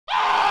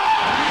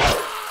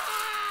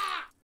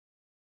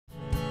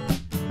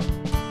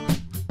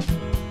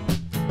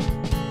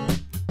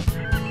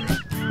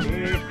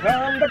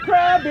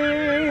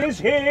Crabbies,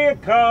 here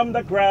come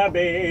the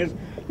Crabbies.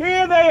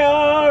 Here they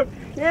are,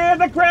 here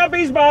the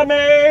Crabbies,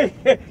 Mommy.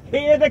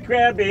 Here the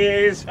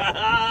Crabbies.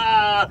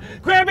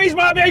 Crabbies,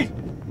 Mommy.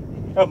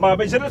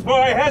 Mommy's little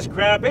boy has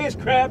Crabbies,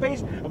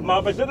 Crabbies.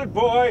 Mommy's little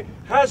boy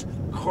has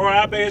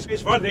Crabbies.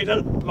 It's for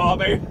little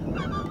Mommy.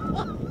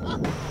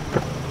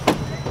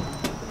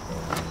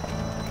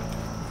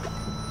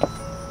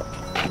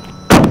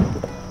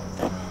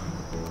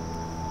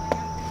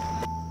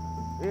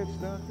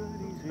 It's not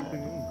that easy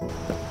being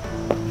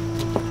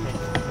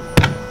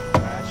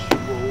crash you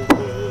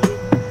over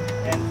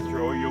and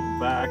throw you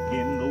back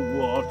in the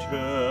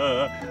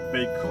water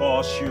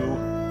because you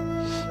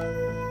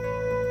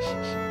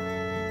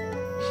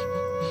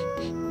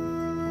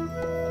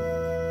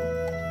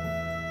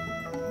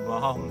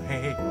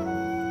Mommy.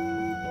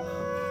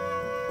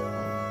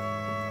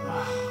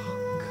 Oh,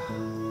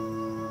 God.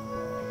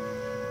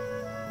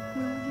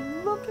 Will you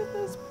look at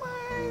this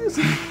place?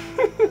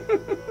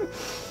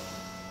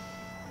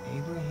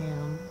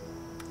 Abraham,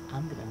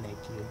 I'm gonna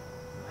make you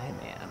my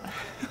man.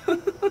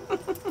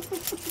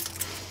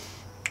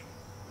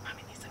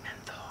 Mommy needs a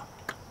menthol.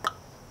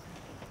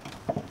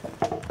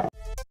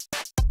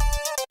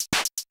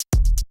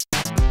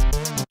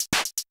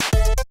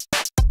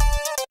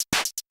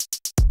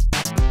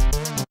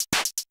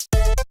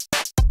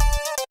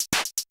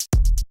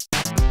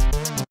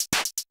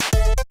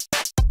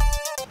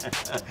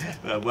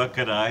 Well, what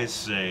can I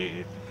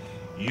say?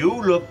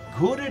 You look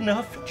good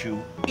enough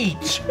to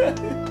eat.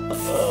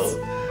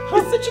 Oh,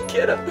 I'm such a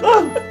kid.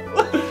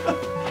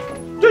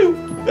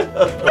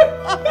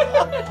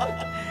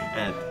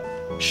 And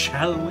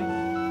shall we?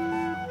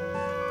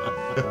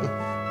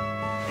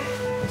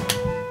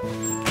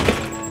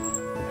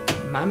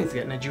 Mommy's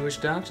getting a Jewish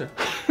doctor.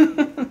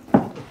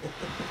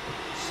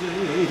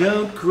 Say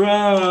don't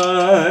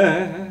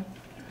cry.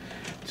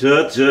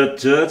 Tut tut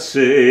tut,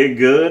 say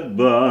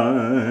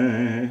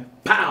goodbye.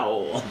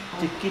 Pow!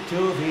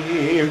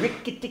 Tiki-tovie,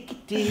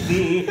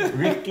 ricky-tiki-tovie,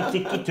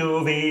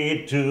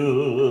 ricky-tiki-tovie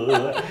too.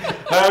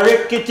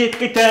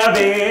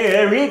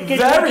 Ricky-tiki-tovie,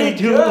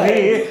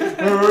 ricky-tiki-tovie,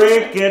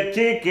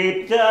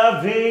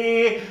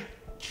 ricky-tiki-tovie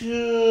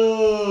too.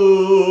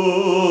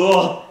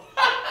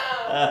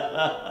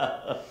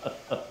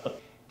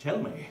 Tell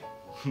me,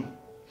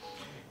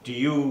 do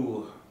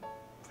you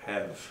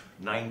have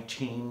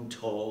 19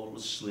 tall,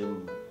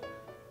 slim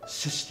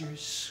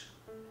sisters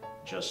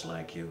just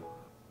like you?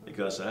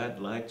 Because I'd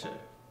like to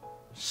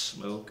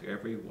smoke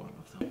every one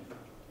of them.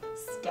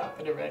 Stop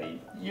it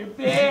already. You're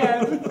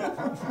banned.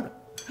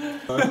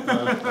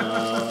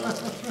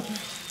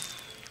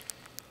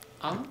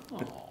 Oh.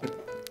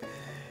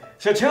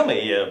 So tell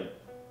me,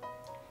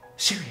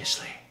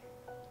 seriously,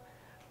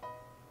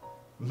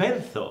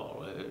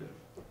 menthol,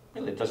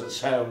 well, it doesn't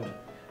sound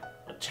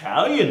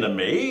Italian to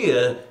me.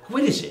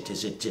 What is it?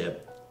 Is it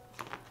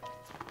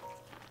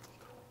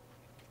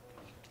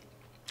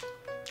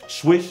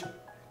Swiss?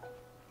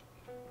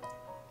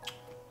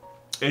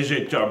 Is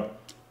it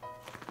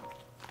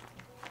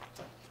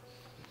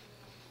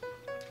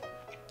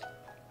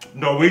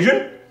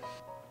Norwegian?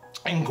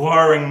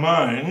 Inquiring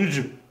minds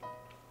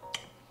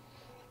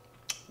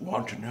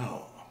want to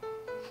know.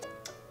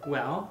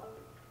 Well,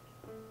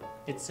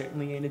 it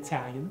certainly ain't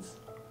Italians.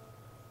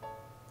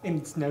 And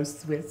it's no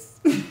Swiss.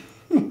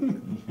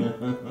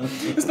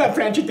 It's not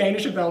French or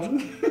Danish or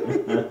Belgian.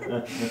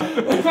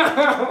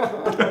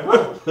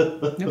 No,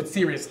 but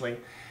seriously.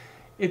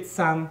 It's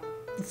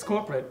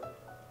corporate.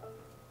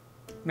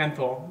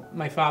 Menthol.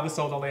 My father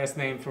sold a last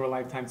name for a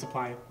lifetime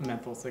supply of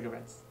menthol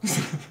cigarettes.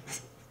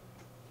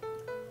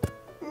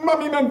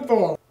 Mommy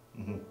menthol!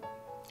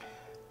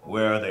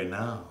 Where are they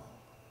now?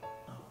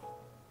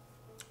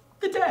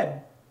 They're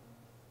dead.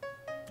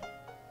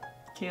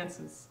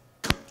 Cancers.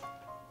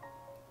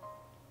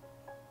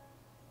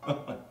 Oh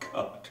my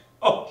God.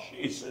 Oh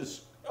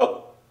Jesus.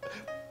 Oh,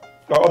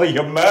 the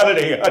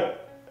humanity.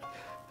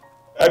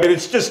 I mean,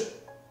 it's just,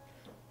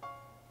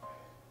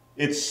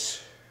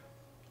 it's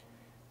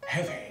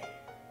heavy.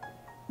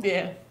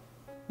 Yeah.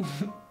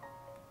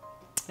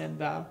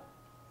 And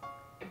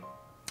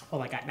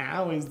all I got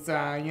now is,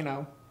 you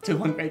know,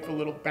 2 ungrateful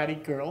little batty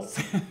girls.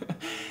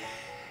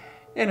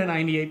 And a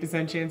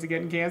 98% chance of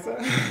getting cancer.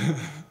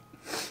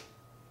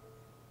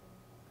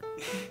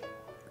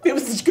 They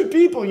were such good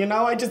people, you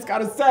know, I just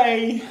gotta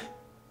say.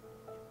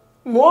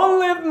 Long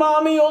live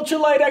Mommy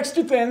Ultralight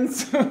Extra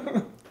Thins.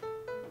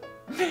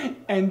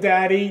 And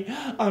Daddy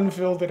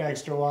Unfiltered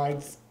Extra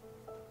Wides.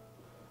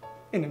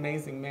 An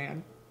amazing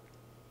man.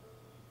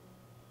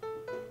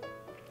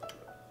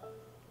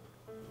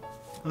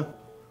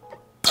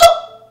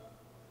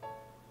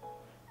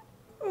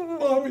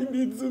 Mommy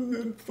needs a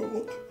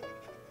menthol.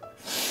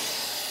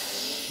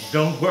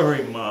 Don't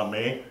worry,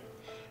 Mommy.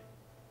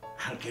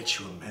 I'll get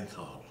you a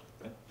menthol.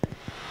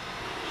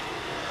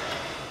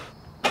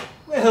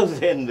 Well,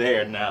 then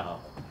there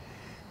now.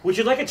 Would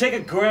you like to take a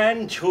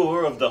grand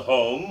tour of the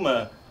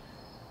home?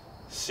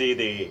 See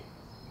the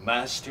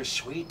master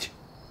suite?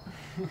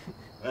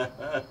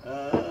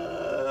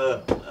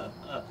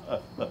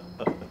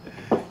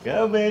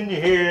 Come in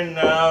here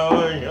now.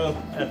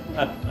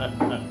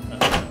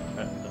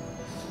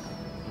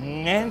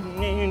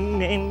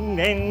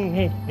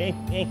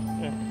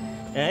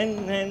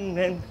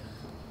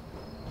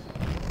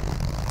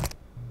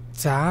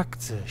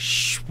 Dr.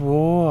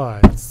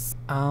 Schwartz.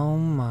 Oh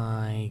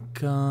my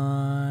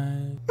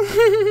god.